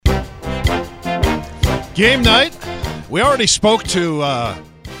Game night. We already spoke to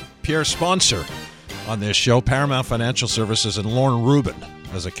Pierre's sponsor on this show, Paramount Financial Services, and Lauren Rubin,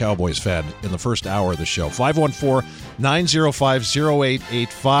 as a Cowboys fan, in the first hour of the show.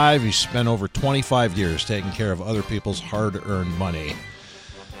 514-905-0885. He spent over 25 years taking care of other people's hard-earned money,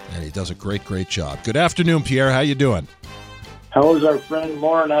 and he does a great, great job. Good afternoon, Pierre. How you doing? How was our friend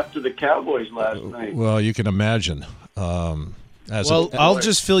Lauren after the Cowboys last night? Well, you can imagine. I'll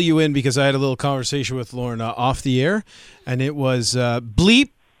just fill you in because I had a little conversation with Lauren off the air, and it was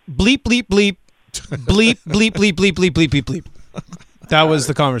bleep, bleep, bleep, bleep, bleep, bleep, bleep, bleep, bleep, bleep, bleep, bleep. That was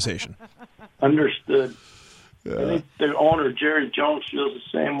the conversation. Understood. I think the owner, Jerry Jones, feels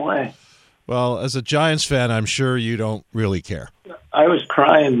the same way. Well, as a Giants fan, I'm sure you don't really care. I was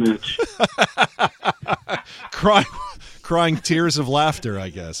crying, Mitch. Crying tears of laughter, I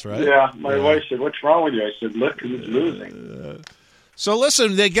guess, right? Yeah, my wife said, "What's wrong with you?" I said, "Look, he's losing." So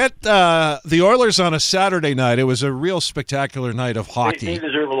listen, they get the Oilers on a Saturday night. It was a real spectacular night of hockey. They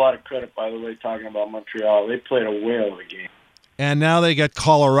deserve a lot of credit, by the way, talking about Montreal. They played a whale of a game. And now they get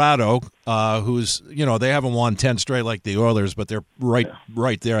Colorado, who's, they haven't won 10 straight like the Oilers, but they're right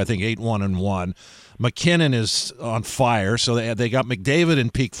there, I think 8-1-1. McKinnon is on fire, so they got McDavid in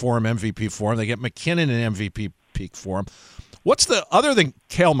peak form, MVP form. They get McKinnon in MVP peak form. Other than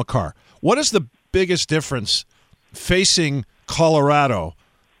Cale Makar, what is the biggest difference facing Colorado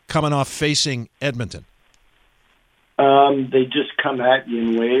coming off facing Edmonton? They just come at you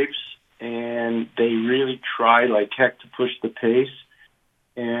in waves, and they really try like heck to push the pace.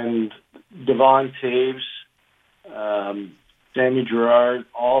 And Devon Taves, Sammy Girard,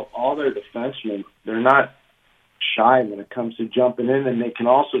 all their defensemen, they're not shy when it comes to jumping in, and they can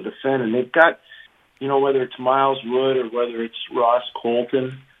also defend. And they've got, whether it's Miles Wood or whether it's Ross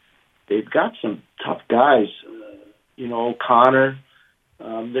Colton, they've got some tough guys. Connor.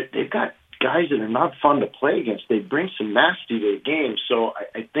 They've got guys that are not fun to play against. They bring some nasty to the game. So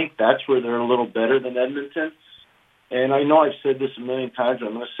I think that's where they're a little better than Edmonton. And I know I've said this a million times, but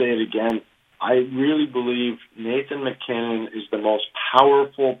I'm going to say it again. I really believe Nathan MacKinnon is the most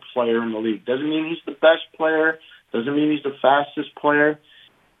powerful player in the league. Doesn't mean he's the best player. Doesn't mean he's the fastest player.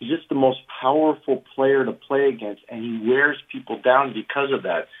 He's just the most powerful player to play against, and he wears people down because of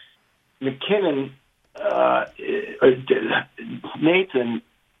that. Nathan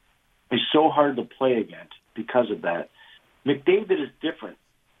is so hard to play against because of that. McDavid is different.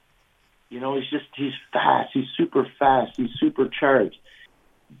 He's fast. He's super fast. He's supercharged.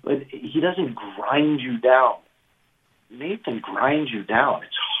 But he doesn't grind you down. Nathan grinds you down.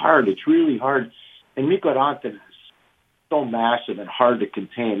 It's hard. It's really hard. And Mikko Rantanen is so massive and hard to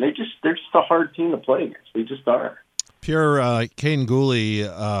contain. They're just a hard team to play against. They just are. Pierre, Kane Gooley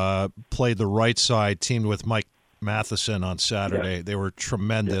played the right side, teamed with Mike Matheson on Saturday. Yeah. They were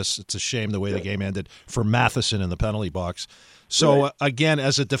tremendous. Yeah. It's a shame the way the game ended for Matheson in the penalty box. So, again,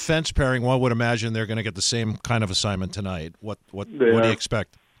 as a defense pairing, one would imagine they're going to get the same kind of assignment tonight. What do you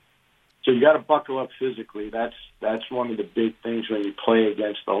expect? So you got to buckle up physically. That's one of the big things when you play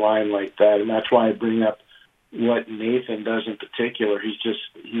against a line like that, and that's why I bring up what Nathan does in particular. He's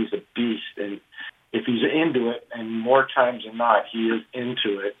a beast, and if he's into it, and more times than not, he is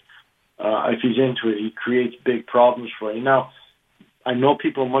into it. If he's into it, he creates big problems for you. Now, I know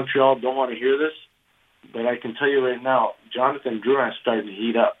people in Montreal don't want to hear this, but I can tell you right now, Jonathan Drouin's starting to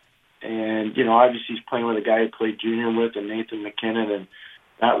heat up. And, obviously he's playing with a guy he played junior with, and Nathan MacKinnon, and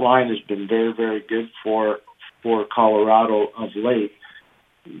that line has been very, very good for Colorado of late.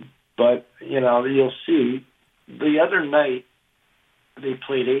 But, you'll see. The other night, they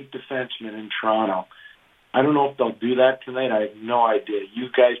played 8 defensemen in Toronto. I don't know if they'll do that tonight. I have no idea. You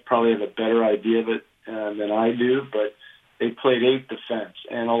guys probably have a better idea of it than I do, but they played 8 defense,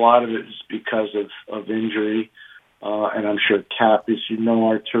 and a lot of it is because of injury, and I'm sure cap issue. No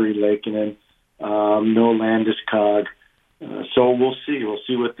Arturi Lekkinen, no Landeskog. So we'll see. We'll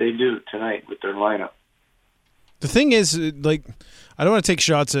see what they do tonight with their lineup. The thing is, I don't want to take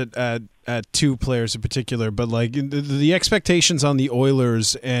shots at 2 players in particular, but the expectations on the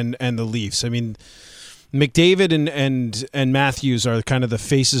Oilers and the Leafs. I mean, McDavid and Matthews are kind of the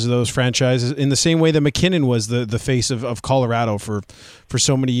faces of those franchises in the same way that McKinnon was the face of Colorado for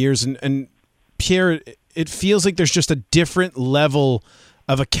so many years. And Pierre, it feels like there's just a different level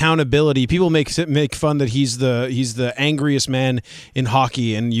of accountability. People make fun that he's the angriest man in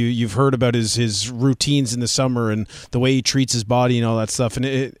hockey, and you've heard about his routines in the summer and the way he treats his body and all that stuff. And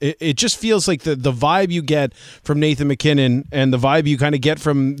it just feels like the vibe you get from Nathan MacKinnon and the vibe you kind of get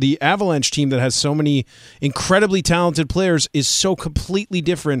from the Avalanche team that has so many incredibly talented players is so completely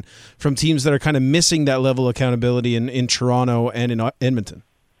different from teams that are kind of missing that level of accountability in Toronto and in Edmonton.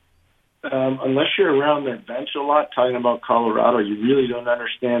 unless you're around their bench a lot, talking about Colorado, you really don't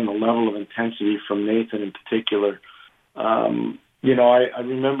understand the level of intensity from Nathan in particular. I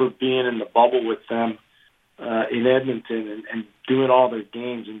remember being in the bubble with them in Edmonton and doing all their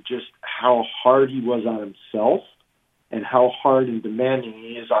games, and just how hard he was on himself and how hard and demanding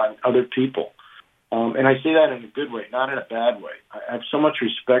he is on other people. And I say that in a good way, not in a bad way. I have so much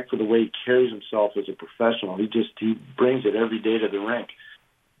respect for the way he carries himself as a professional. He brings it every day to the rink.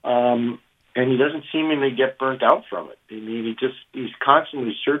 And he doesn't seemingly get burnt out from it. I mean, he's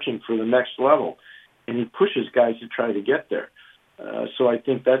constantly searching for the next level, and he pushes guys to try to get there. So I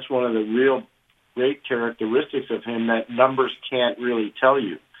think that's one of the real great characteristics of him that numbers can't really tell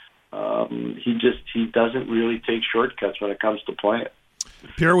you. He doesn't really take shortcuts when it comes to playing.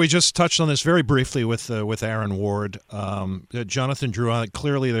 Pierre, we just touched on this very briefly with Aaron Ward. Jonathan Drouin,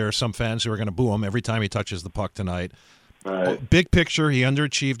 clearly there are some fans who are going to boo him every time he touches the puck tonight. Right. Big picture, he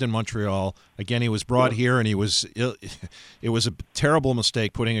underachieved in Montreal. Again, he was brought here, and it was a terrible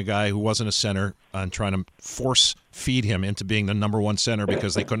mistake putting a guy who wasn't a center and trying to force feed him into being the number one center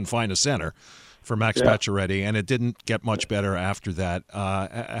because they couldn't find a center for Max Pacioretty, and it didn't get much better after that.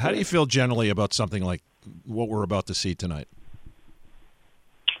 How do you feel generally about something like what we're about to see tonight?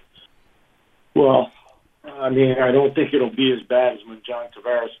 Well, I mean, I don't think it'll be as bad as when John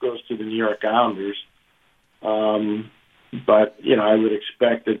Tavares goes to the New York Islanders. But, I would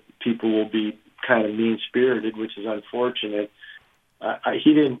expect that people will be kind of mean-spirited, which is unfortunate.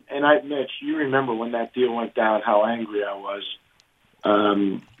 He didn't, and Mitch, you remember when that deal went down, how angry I was.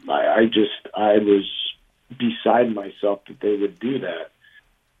 I was beside myself that they would do that.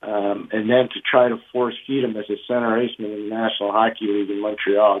 And then to try to force feed him as a center iceman in the National Hockey League in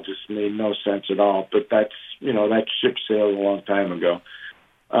Montreal just made no sense at all. But that ship sailed a long time ago.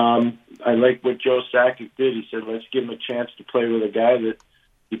 I like what Joe Sakic did. He said, let's give him a chance to play with a guy that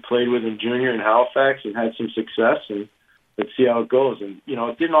he played with in junior in Halifax and had some success, and let's see how it goes. And,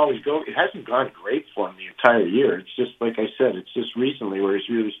 it didn't always go. It hasn't gone great for him the entire year. It's just, like I said, it's just recently where he's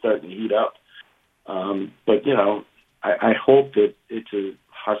really starting to heat up. But, I hope that it's a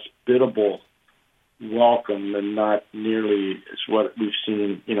hospitable welcome and not nearly as what we've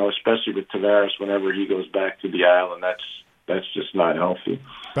seen, especially with Tavares whenever he goes back to the island. That's just not healthy.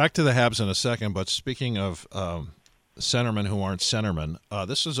 Back to the Habs in a second, but speaking of centermen who aren't centermen,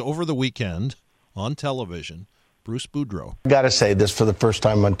 this is over the weekend on television. Bruce Boudreau. I got to say this for the first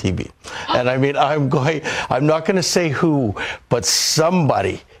time on TV. And I mean, I'm not going to say who, but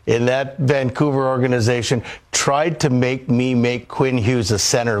somebody in that Vancouver organization tried to make me make Quinn Hughes a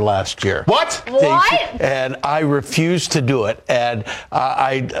center last year. What? And I refused to do it. And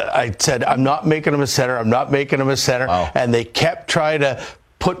I said, I'm not making him a center. I'm not making him a center. Wow. And they kept trying to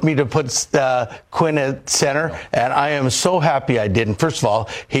put Quinn at center, and I am so happy I didn't. First of all,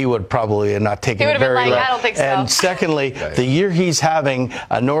 he would probably not taken it very well. I don't think so. And secondly, the year he's having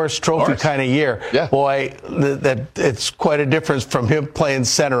a Norris Trophy kind of year, boy, that it's quite a difference from him playing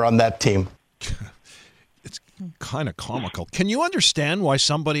center on that team. It's kind of comical. Can you understand why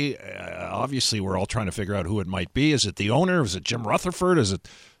somebody, obviously we're all trying to figure out who it might be. Is it the owner? Is it Jim Rutherford? Is it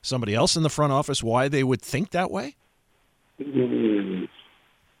somebody else in the front office? Why they would think that way?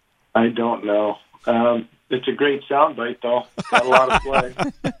 I don't know. It's a great soundbite, though. Got a lot of play.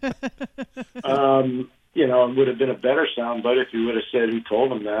 It would have been a better soundbite if he would have said who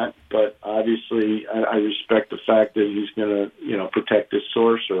told him that. But obviously, I respect the fact that he's going to, protect his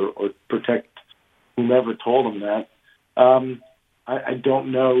source or protect whomever told him that. I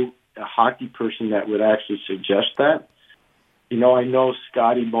don't know a hockey person that would actually suggest that. I know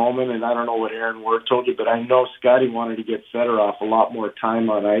Scotty Bowman, and I don't know what Aaron Ward told you, but I know Scotty wanted to get Fedorov a lot more time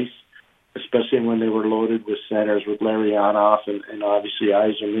on ice, especially when they were loaded with centers with Larionov and obviously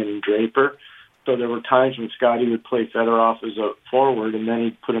Yzerman and Draper. So there were times when Scotty would play Fedorov as a forward, and then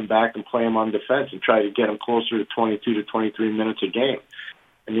he'd put him back and play him on defense and try to get him closer to 22 to 23 minutes a game.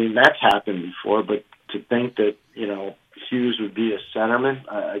 I mean, that's happened before, but to think that, Hughes would be a centerman,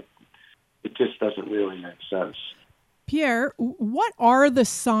 it just doesn't really make sense. Pierre, what are the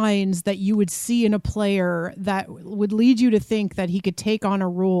signs that you would see in a player that would lead you to think that he could take on a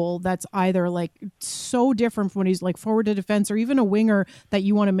role that's either like so different from when he's like forward to defense or even a winger that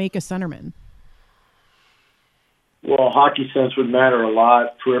you want to make a centerman? Well, hockey sense would matter a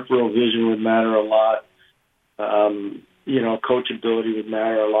lot. Peripheral vision would matter a lot. Coachability would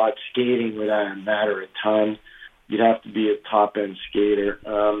matter a lot. Skating would matter a ton. You'd have to be a top-end skater.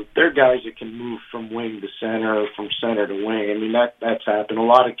 There are guys that can move from wing to center or from center to wing. I mean, that's happened. A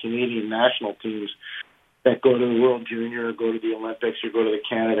lot of Canadian national teams that go to the World Junior or go to the Olympics or go to the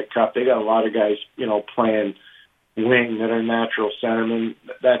Canada Cup, they got a lot of guys, playing wing that are natural centermen.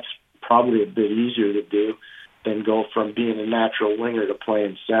 That's probably a bit easier to do than go from being a natural winger to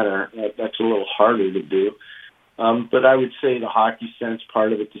playing center. That's a little harder to do. But I would say the hockey sense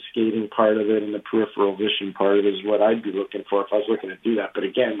part of it, the skating part of it, and the peripheral vision part of it is what I'd be looking for if I was looking to do that. But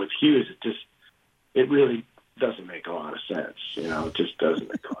again, with Hughes, it really doesn't make a lot of sense. It just doesn't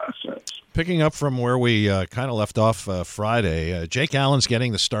make a lot of sense. Picking up from where we kind of left off Friday, Jake Allen's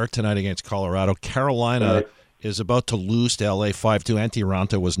getting the start tonight against Colorado. Carolina is about to lose to LA 5-2. Antti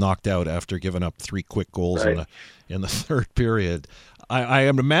Raanta was knocked out after giving up 3 quick goals in the third period. I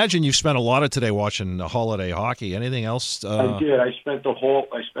imagine you spent a lot of today watching holiday hockey. Anything else? I did. I spent the whole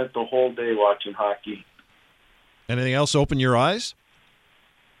day watching hockey. Anything else open your eyes?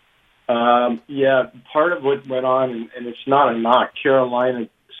 Yeah, part of what went on, and it's not a knock, Carolina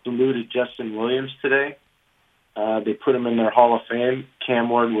saluted Justin Williams today. They put him in their Hall of Fame. Cam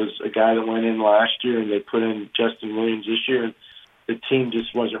Ward was a guy that went in last year, and they put in Justin Williams this year, and the team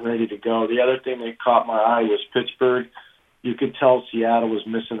just wasn't ready to go. The other thing that caught my eye was Pittsburgh. You could tell Seattle was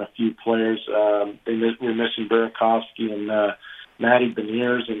missing a few players. They were missing Burakovsky and Matty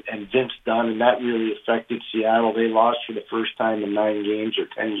Beniers and Vince Dunn, and that really affected Seattle. They lost for the first time in 9 games or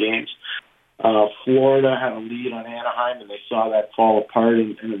 10 games. Florida had a lead on Anaheim, and they saw that fall apart,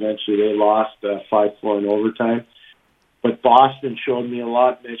 and eventually they lost 5-4 in overtime. But Boston showed me a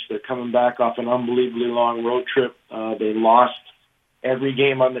lot, Mitch. They're coming back off an unbelievably long road trip. They lost every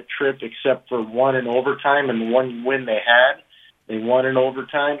game on the trip except for one in overtime, and the one win they had, they won in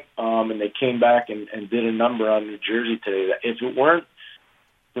overtime, and they came back and did a number on New Jersey today. If it weren't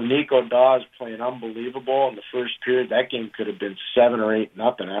for Nico Dawes playing unbelievable in the first period, that game could have been 7 or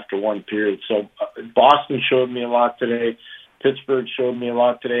 8-0 after one period. So Boston showed me a lot today. Pittsburgh showed me a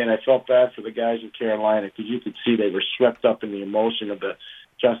lot today, and I felt bad for the guys in Carolina because you could see they were swept up in the emotion of the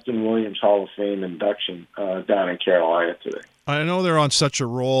Justin Williams Hall of Fame induction down in Carolina today. I know they're on such a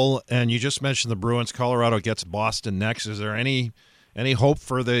roll, and you just mentioned the Bruins. Colorado gets Boston next. Is there any hope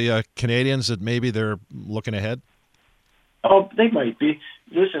for the Canadians that maybe they're looking ahead? Oh, they might be.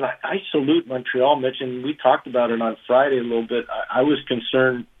 Listen, I salute Montreal, Mitch, and we talked about it on Friday a little bit. I was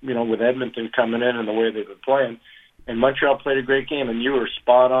concerned, with Edmonton coming in and the way they've been playing, and Montreal played a great game, and you were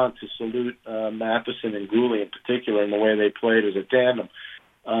spot on to salute Matheson and Gouley in particular and the way they played as a tandem.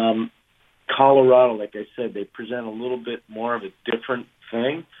 Colorado, like I said, they present a little bit more of a different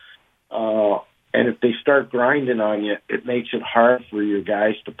thing. And if they start grinding on you, it makes it hard for your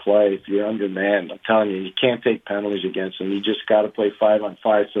guys to play if you're undermanned. I'm telling you, you can't take penalties against them. You just got to play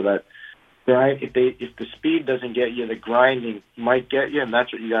 5-on-5 so that if the speed doesn't get you, the grinding might get you, and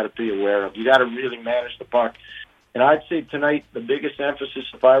that's what you got to be aware of. You got to really manage the puck. And I'd say tonight the biggest emphasis,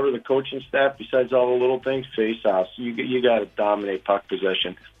 if I were the coaching staff, besides all the little things, face-offs. You got to dominate puck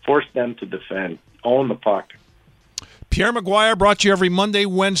possession. Force them to defend. Own the puck. Pierre McGuire brought to you every Monday,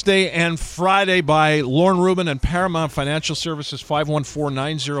 Wednesday, and Friday by Lauren Rubin and Paramount Financial Services,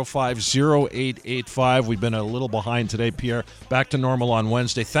 514-905-0885. We've been a little behind today, Pierre. Back to normal on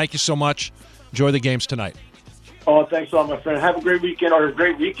Wednesday. Thank you so much. Enjoy the games tonight. Oh, thanks a lot, my friend. Have a great weekend, or a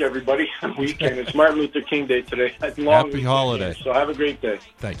great week, everybody. Weekend. It's Martin Luther King Day today. Happy holiday. So have a great day.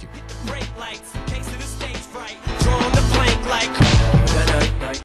 Thank you. Brake lights, case of the stage fright. Draw on the plank like